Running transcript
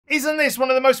Isn't this one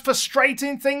of the most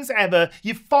frustrating things ever?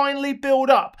 You finally build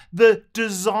up the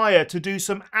desire to do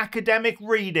some academic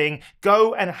reading,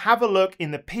 go and have a look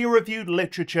in the peer-reviewed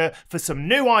literature for some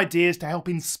new ideas to help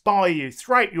inspire you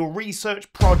throughout your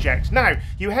research project. Now,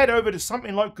 you head over to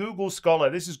something like Google Scholar.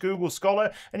 This is Google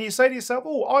Scholar, and you say to yourself,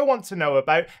 oh, I want to know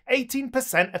about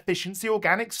 18% efficiency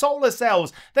organic solar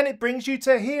cells. Then it brings you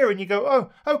to here, and you go,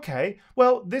 oh, okay,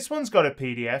 well, this one's got a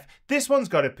PDF, this one's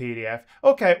got a PDF.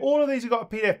 Okay, all of these have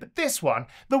got a PDF. But this one,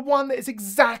 the one that is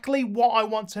exactly what I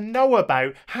want to know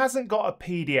about, hasn't got a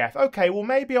PDF. Okay, well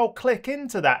maybe I'll click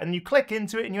into that, and you click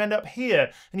into it and you end up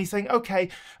here and you think, okay,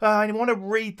 I want to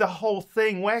read the whole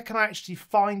thing. Where can I actually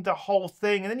find the whole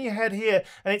thing? And then you head here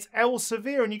and it's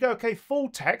Elsevier and you go, okay, full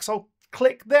text, I'll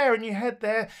click there, and you head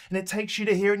there and it takes you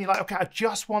to here and you're like, okay, I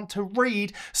just want to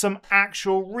read some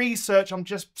actual research. I'm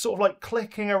just sort of like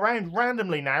clicking around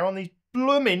randomly now on these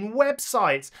blooming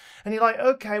websites, and you're like,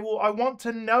 okay, well, I want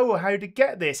to know how to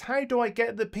get this. How do I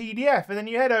get the PDF? And then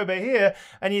you head over here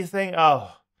and you think,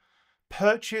 oh,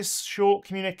 purchase short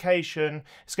communication.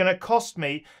 It's going to cost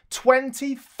me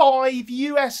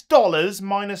 $25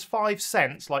 minus 5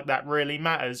 cents. Like that really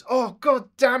matters. Oh, god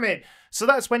damn it. So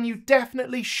that's when you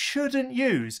definitely shouldn't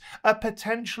use a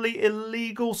potentially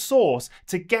illegal source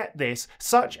to get this,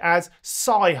 such as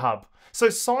Sci Hub. So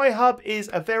Sci Hub is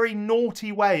a very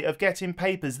naughty way of getting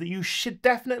papers that you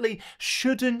definitely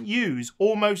shouldn't use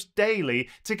almost daily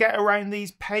to get around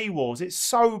these paywalls. It's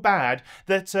so bad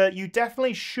that you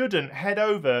definitely shouldn't head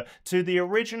over to the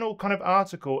original kind of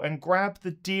article and grab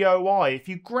the DOI. If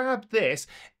you grab this,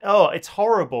 oh, it's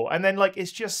horrible. And then like,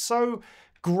 it's just so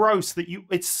gross that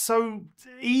it's so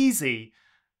easy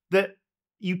that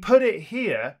you put it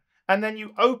here and then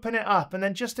you open it up, and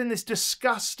then just in this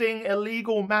disgusting,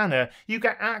 illegal manner, you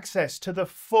get access to the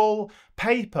full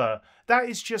paper. That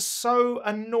is just so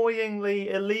annoyingly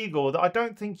illegal that I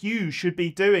don't think you should be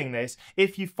doing this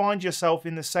if you find yourself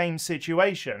in the same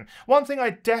situation. One thing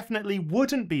I definitely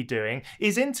wouldn't be doing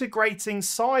is integrating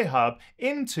SciHub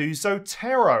into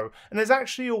Zotero. And there's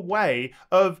actually a way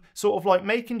of sort of like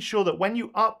making sure that when you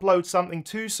upload something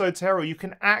to Zotero, you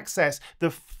can access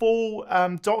the full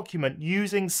document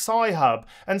using SciHub.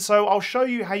 And so I'll show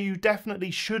you how you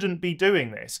definitely shouldn't be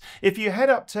doing this. If you head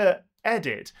up to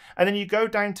Edit, and then you go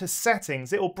down to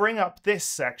Settings, it will bring up this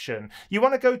section. You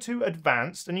want to go to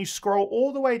Advanced, and you scroll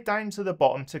all the way down to the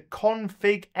bottom to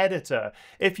Config Editor.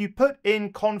 If you put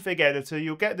in Config Editor,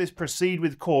 you'll get this Proceed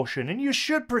with Caution, and you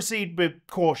should proceed with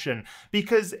caution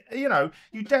because, you know,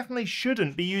 you definitely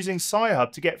shouldn't be using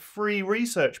SciHub to get free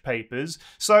research papers.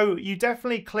 So you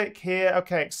definitely click here,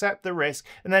 okay, accept the risk,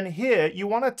 and then here you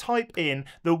want to type in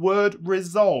the word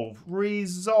resolve.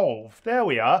 Resolve. There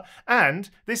we are. And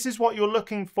this is what you're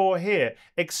looking for here.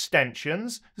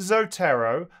 Extensions,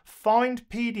 Zotero, find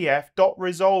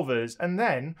PDF.resolvers, and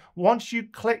then once you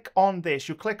click on this,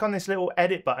 you'll click on this little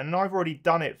edit button, and I've already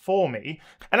done it for me.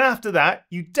 And after that,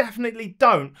 you definitely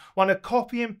don't want to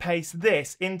copy and paste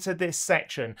this into this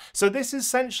section. So this is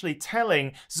essentially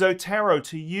telling Zotero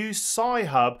to use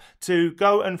SciHub to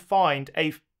go and find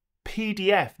a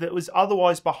PDF that was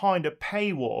otherwise behind a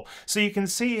paywall. So you can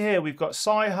see here we've got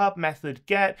SciHub method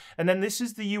get, and then this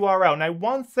is the URL. Now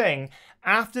one thing,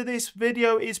 after this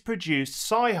video is produced,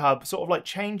 SciHub sort of like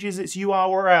changes its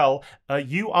URL, there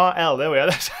we are,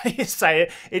 that's how you say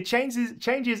it. It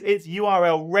changes its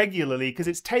URL regularly because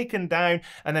it's taken down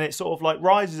and then it sort of like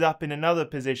rises up in another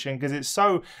position because it's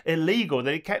so illegal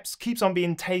that it keeps on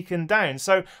being taken down.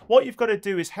 So what you've got to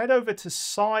do is head over to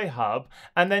SciHub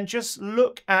and then just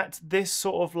look at this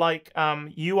sort of like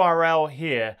URL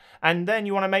here, and then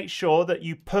you want to make sure that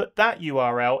you put that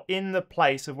URL in the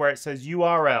place of where it says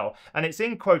URL, and it's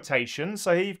in quotations.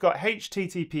 So here you've got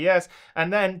HTTPS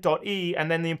and then .e, and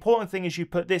then the important thing is you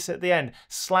put this at the end,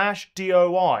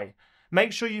 /DOI.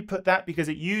 Make sure you put that because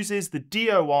it uses the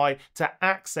DOI to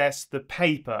access the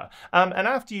paper. And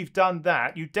after you've done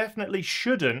that, you definitely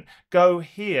shouldn't go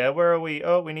here. Where are we?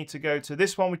 Oh, we need to go to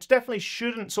this one, which definitely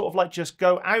shouldn't sort of like just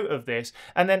go out of this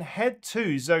and then head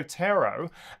to Zotero.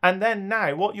 And then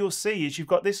now what you'll see is you've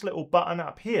got this little button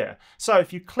up here. So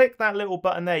if you click that little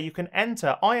button there, you can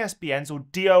enter ISBNs or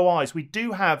DOIs. We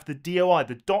do have the DOI,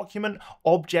 the document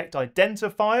object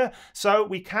identifier. So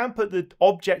we can put the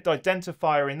object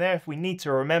identifier in there if we need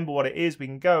to remember what it is, we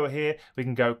can go here, we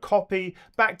can go copy,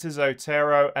 back to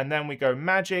Zotero, and then we go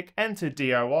magic, enter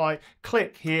DOI,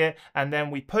 click here, and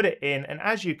then we put it in, and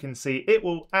as you can see, it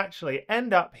will actually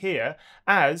end up here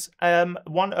as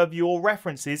one of your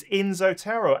references in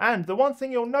Zotero. And the one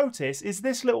thing you'll notice is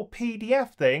this little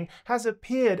PDF thing has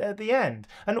appeared at the end,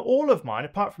 and all of mine,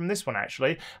 apart from this one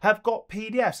actually, have got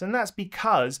PDFs, and that's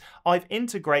because I've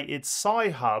integrated Sci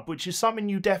Hub, which is something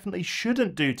you definitely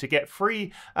shouldn't do to get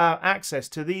free access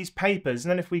to these papers.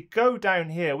 And then if we go down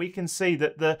here, we can see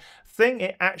that the thing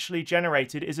it actually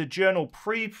generated is a journal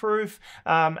pre-proof,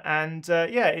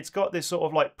 yeah, it's got this sort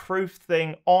of like proof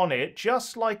thing on it,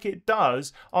 just like it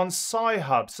does on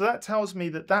Sci-Hub. So that tells me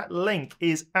that that link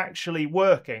is actually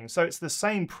working. So it's the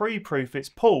same pre-proof it's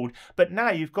pulled, but now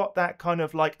you've got that kind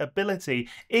of like ability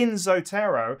in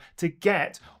Zotero to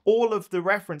get all of the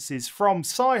references from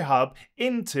Sci-Hub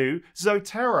into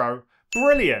Zotero.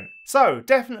 Brilliant. So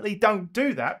definitely don't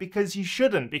do that, because you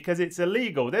shouldn't, because it's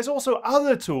illegal. There's also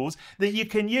other tools that you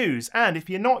can use, and if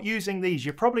you're not using these,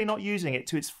 you're probably not using it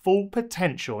to its full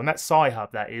potential, and that's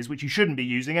Sci-Hub, that is, which you shouldn't be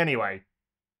using anyway.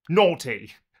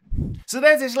 Naughty. So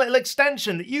there's this little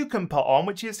extension that you can put on,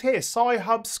 which is here,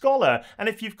 Sci-Hub Scholar. And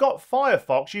if you've got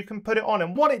Firefox, you can put it on.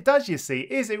 And what it does, you see,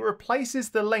 is it replaces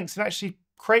the links and actually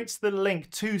creates the link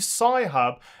to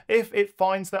Sci-Hub if it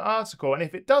finds the article. And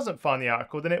if it doesn't find the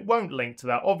article, then it won't link to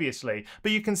that, obviously.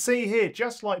 But you can see here,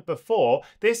 just like before,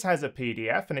 this has a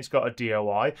PDF and it's got a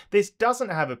DOI. This doesn't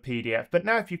have a PDF, but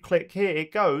now if you click here,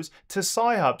 it goes to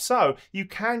Sci-Hub. So you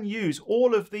can use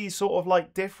all of these sort of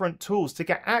like different tools to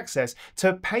get access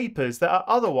to papers that are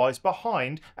otherwise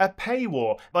behind a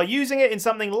paywall. By using it in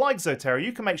something like Zotero,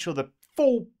 you can make sure the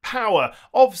full power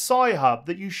of Sci-Hub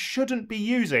that you shouldn't be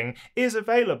using is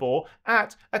available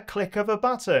at a click of a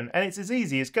button. And it's as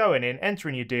easy as going in,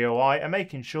 entering your DOI, and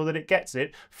making sure that it gets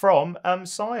it from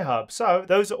Sci-Hub. So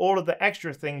those are all of the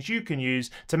extra things you can use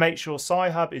to make sure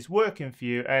Sci-Hub is working for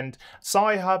you. And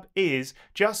Sci-Hub is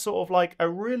just sort of like a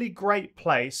really great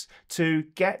place to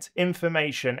get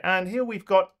information. And here we've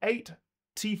got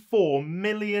 84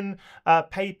 million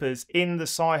papers in the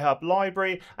Sci-Hub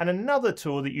library. And another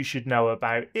tool that you should know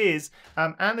about is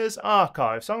Anna's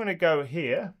Archive. So I'm going to go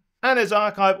here. Anna's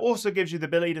Archive also gives you the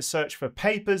ability to search for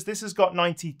papers. This has got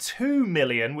 92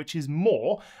 million, which is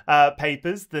more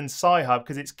papers than Sci-Hub,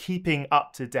 because it's keeping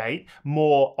up to date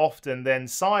more often than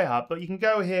Sci-Hub. But you can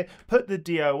go here, put the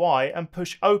DOI and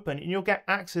push open, and you'll get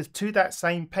access to that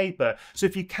same paper. So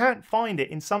if you can't find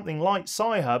it in something like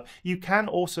Sci-Hub, you can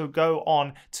also go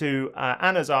on to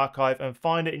Anna's Archive and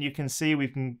find it, and you can see we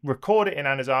can record it in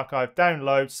Anna's Archive,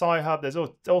 download Sci-Hub. There's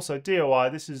also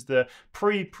DOI. This is the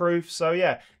pre-proof. So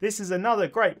yeah, this is another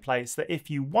great place that if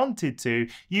you wanted to,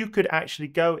 you could actually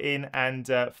go in and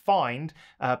find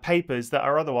papers that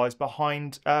are otherwise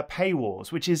behind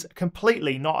paywalls, which is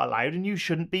completely not allowed, and you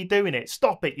shouldn't be doing it.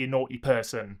 Stop it, you naughty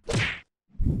person.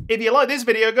 If you like this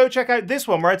video, go check out this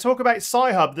one where I talk about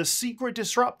Sci-Hub, the secret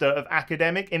disruptor of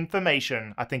academic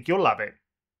information. I think you'll love it.